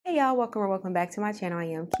y'all, welcome or welcome back to my channel. I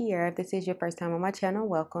am Kiera. If this is your first time on my channel,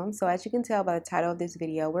 welcome. So as you can tell by the title of this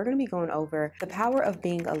video, we're going to be going over the power of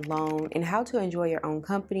being alone and how to enjoy your own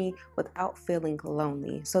company without feeling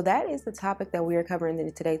lonely. So that is the topic that we are covering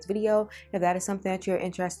in today's video. If that is something that you're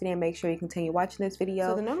interested in, make sure you continue watching this video.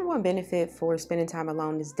 So the number one benefit for spending time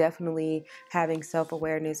alone is definitely having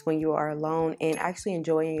self-awareness when you are alone and actually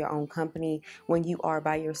enjoying your own company when you are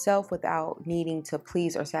by yourself without needing to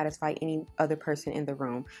please or satisfy any other person in the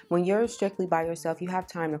room. When you're strictly by yourself, you have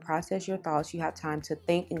time to process your thoughts, you have time to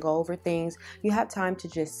think and go over things, you have time to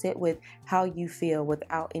just sit with how you feel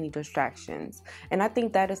without any distractions. And I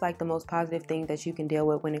think that is like the most positive thing that you can deal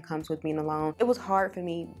with when it comes with being alone. It was hard for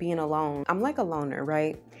me being alone. I'm like a loner,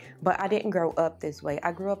 right? But I didn't grow up this way.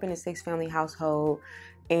 I grew up in a 6-family household,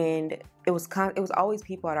 and it was always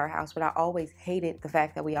people at our house, but I always hated the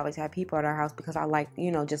fact that we always had people at our house because I like,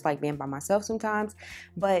 just like being by myself sometimes.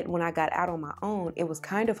 But when I got out on my own, it was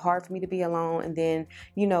kind of hard for me to be alone. And then,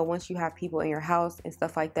 once you have people in your house and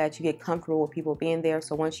stuff like that, you get comfortable with people being there.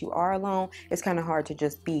 So once you are alone, it's kind of hard to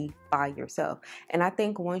just be by yourself. And I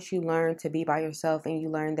think once you learn to be by yourself and you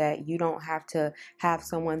learn that you don't have to have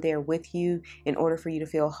someone there with you in order for you to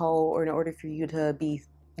feel whole or in order for you to be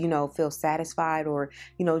feel satisfied or,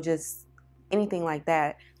 just anything like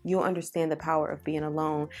that, you'll understand the power of being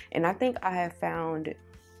alone. And I think I have found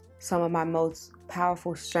some of my most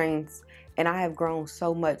powerful strengths, and I have grown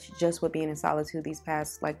so much just with being in solitude these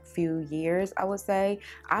past few years, I would say.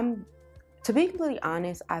 To be completely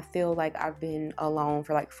honest, I feel like I've been alone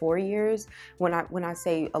for 4 years. When I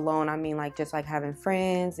say alone, I mean just having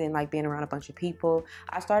friends and being around a bunch of people.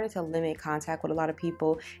 I started to limit contact with a lot of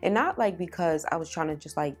people, and not because I was trying to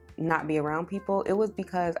just not be around people. It was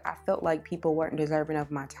because I felt like people weren't deserving of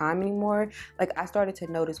my time anymore. I started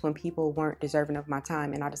to notice when people weren't deserving of my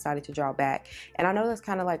time, and I decided to draw back. And I know that's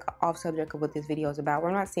kind of off subject of what this video is about. We're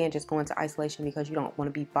not saying just go into isolation because you don't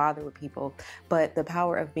want to be bothered with people, but the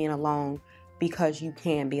power of being alone because you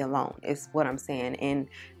can be alone is what I'm saying. And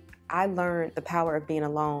I learned the power of being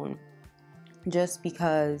alone just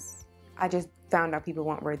because I just found out people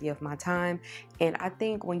weren't worthy of my time. And I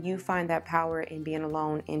think when you find that power in being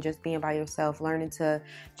alone and just being by yourself, learning to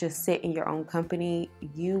just sit in your own company,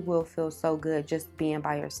 you will feel so good just being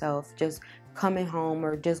by yourself, just coming home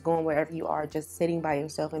or just going wherever you are, just sitting by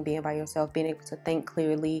yourself and being by yourself, being able to think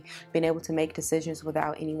clearly, being able to make decisions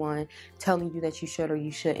without anyone telling you that you should or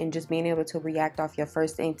you shouldn't, just being able to react off your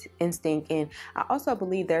first instinct. And I also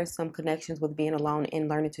believe there's some connections with being alone and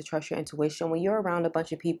learning to trust your intuition. When you're around a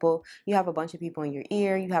bunch of people, you have a bunch of people in your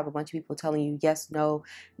ear, you have a bunch of people telling you yes, no,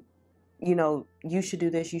 you should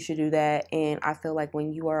do this, you should do that. And I feel like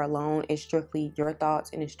when you are alone, it's strictly your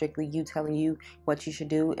thoughts and it's strictly you telling you what you should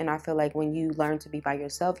do. And I feel like when you learn to be by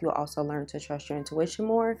yourself, you'll also learn to trust your intuition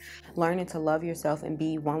more, learning to love yourself and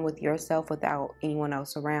be one with yourself without anyone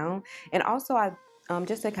else around. And also,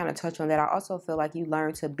 just to kind of touch on that, I also feel like you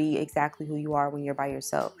learn to be exactly who you are when you're by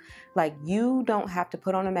yourself. You don't have to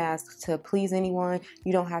put on a mask to please anyone.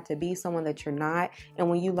 You don't have to be someone that you're not. And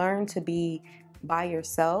when you learn to be by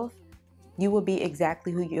yourself, you will be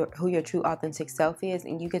exactly who your true authentic self is,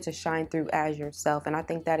 and you get to shine through as yourself. And I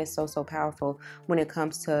think that is so powerful when it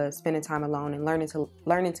comes to spending time alone and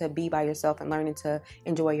learning to be by yourself and learning to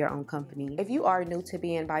enjoy your own company. If you are new to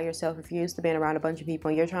being by yourself, if you're used to being around a bunch of people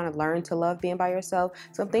and you're trying to learn to love being by yourself,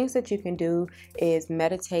 some things that you can do is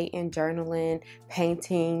meditating, journaling,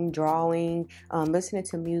 painting, drawing, listening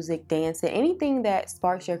to music, dancing, anything that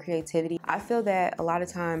sparks your creativity. I feel that a lot of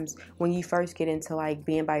times when you first get into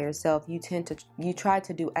being by yourself, you try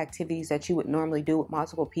to do activities that you would normally do with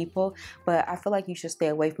multiple people, but I feel like you should stay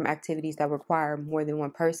away from activities that require more than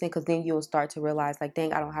one person, because then you'll start to realize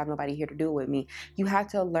dang, I don't have nobody here to do it with me. You have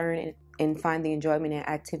to learn and find the enjoyment in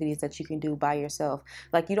activities that you can do by yourself.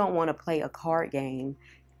 You don't want to play a card game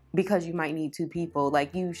because you might need 2 people.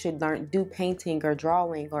 You should do painting or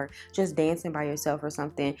drawing or just dancing by yourself or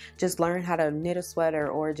something. Just learn how to knit a sweater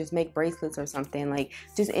or just make bracelets or something.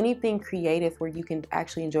 Just anything creative where you can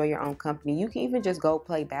actually enjoy your own company. You can even just go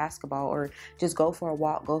play basketball or just go for a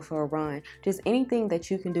walk, go for a run. Just anything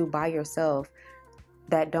that you can do by yourself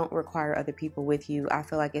that don't require other people with you. I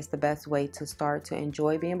feel like it's the best way to start to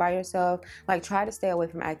enjoy being by yourself. Try to stay away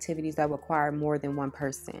from activities that require more than one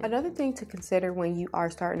person. Another thing to consider when you are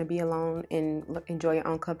starting to be alone and enjoy your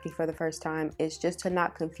own company for the first time is just to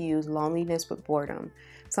not confuse loneliness with boredom.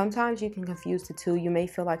 Sometimes you can confuse the two. You may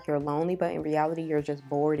feel like you're lonely, but in reality, you're just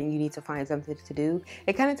bored and you need to find something to do.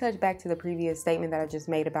 It kind of touched back to the previous statement that I just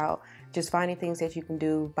made about just finding things that you can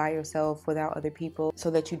do by yourself without other people so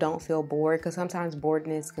that you don't feel bored, because sometimes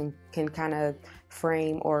boredness can kind of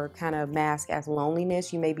frame or kind of mask as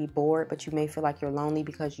loneliness. You may be bored, but you may feel like you're lonely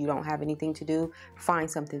because you don't have anything to do. Find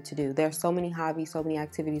something to do. There's so many hobbies, so many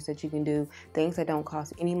activities that you can do, things that don't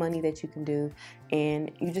cost any money that you can do.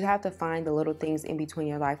 And you just have to find the little things in between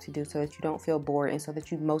your life to do so that you don't feel bored, and so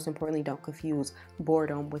that you most importantly don't confuse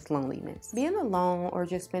boredom with loneliness. Being alone or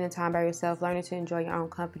just spending time by yourself, learning to enjoy your own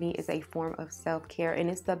company is a form of self-care, and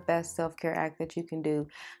it's the best self-care act that you can do.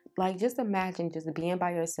 Like, just imagine just being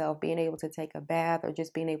by yourself, being able to take a bath, or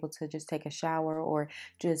just being able to just take a shower, or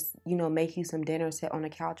just, you know, make you some dinner, sit on the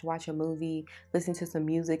couch, watch a movie, listen to some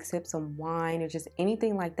music, sip some wine, or just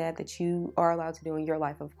anything like that that you are allowed to do in your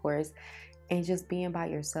life, of course. And just being by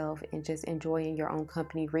yourself and just enjoying your own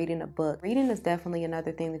company, reading a book. Reading is definitely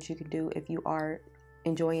another thing that you could do if you are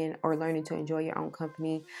enjoying or learning to enjoy your own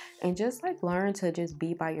company. And just like learn to just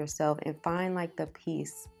be by yourself and find like the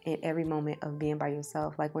peace in every moment of being by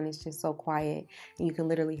yourself. Like when it's just so quiet and you can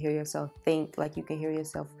literally hear yourself think, like you can hear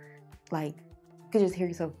yourself, like you can just hear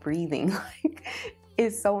yourself breathing. Like,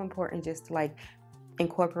 it's so important just to like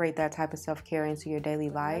incorporate that type of self-care into your daily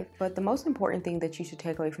life. But the most important thing that you should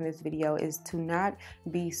take away from this video is to not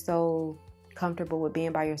be so comfortable with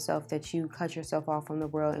being by yourself that you cut yourself off from the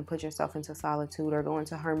world and put yourself into solitude, or go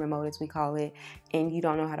into hermit mode as we call it, and you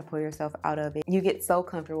don't know how to pull yourself out of it. You get so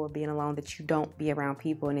comfortable with being alone that you don't be around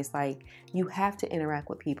people, and it's like you have to interact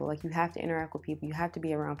with people. Like, you have to interact with people, you have to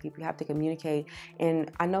be around people, you have to communicate.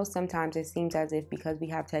 And I know sometimes it seems as if because we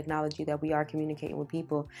have technology that we are communicating with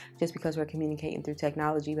people just because we're communicating through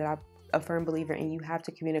technology, but I'm a firm believer in you have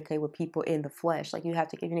to communicate with people in the flesh. Like, you have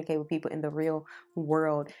to communicate with people in the real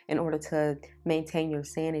world in order to maintain your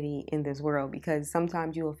sanity in this world, because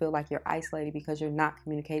sometimes you will feel like you're isolated because you're not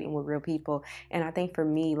communicating with real people. And I think for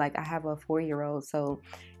me, like, I have a 4-year-old, so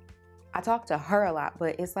I talk to her a lot,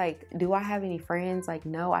 but it's like, do I have any friends? Like,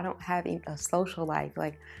 no, I don't have a social life.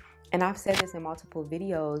 Like, and I've said this in multiple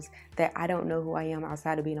videos that I don't know who I am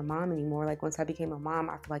outside of being a mom anymore. Like, once I became a mom,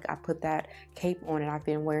 I feel like I put that cape on and I've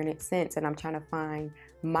been wearing it since. And I'm trying to find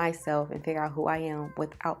myself and figure out who I am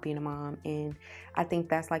without being a mom. And I think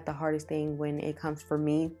that's like the hardest thing when it comes for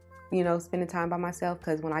me, you know, spending time by myself.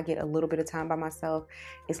 Because when I get a little bit of time by myself,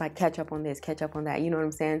 it's like catch up on this, catch up on that. You know what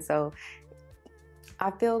I'm saying? So I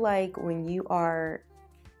feel like when you are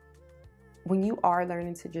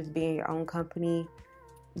learning to just be in your own company,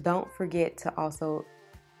 don't forget to also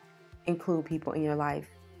include people in your life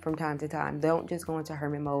from time to time. Don't just go into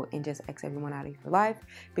hermit mode and just X everyone out of your life,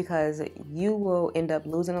 because you will end up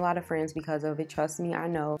losing a lot of friends because of it. Trust me, I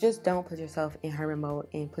know. Just don't put yourself in hermit mode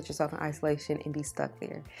and put yourself in isolation and be stuck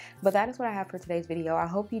there. But that is what I have for today's video. I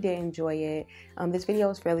hope you did enjoy it. This video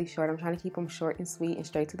is fairly short. I'm trying to keep them short and sweet and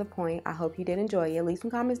straight to the point. I hope you did enjoy it. Leave some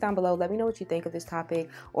comments down below. Let me know what you think of this topic,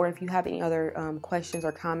 or if you have any other questions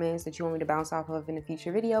or comments that you want me to bounce off of in a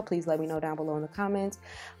future video, please let me know down below in the comments.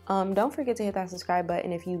 Don't forget to hit that subscribe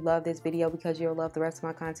button if you love this video, because you'll love the rest of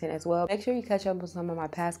my content as well. Make sure you catch up with some of my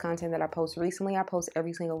past content that I post recently. I post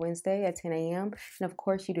every single Wednesday at 10 a.m. And of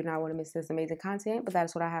course, you do not want to miss this amazing content. But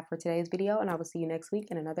that's what I have for today's video, and I will see you next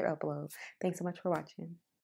week in another upload. Thanks so much for watching.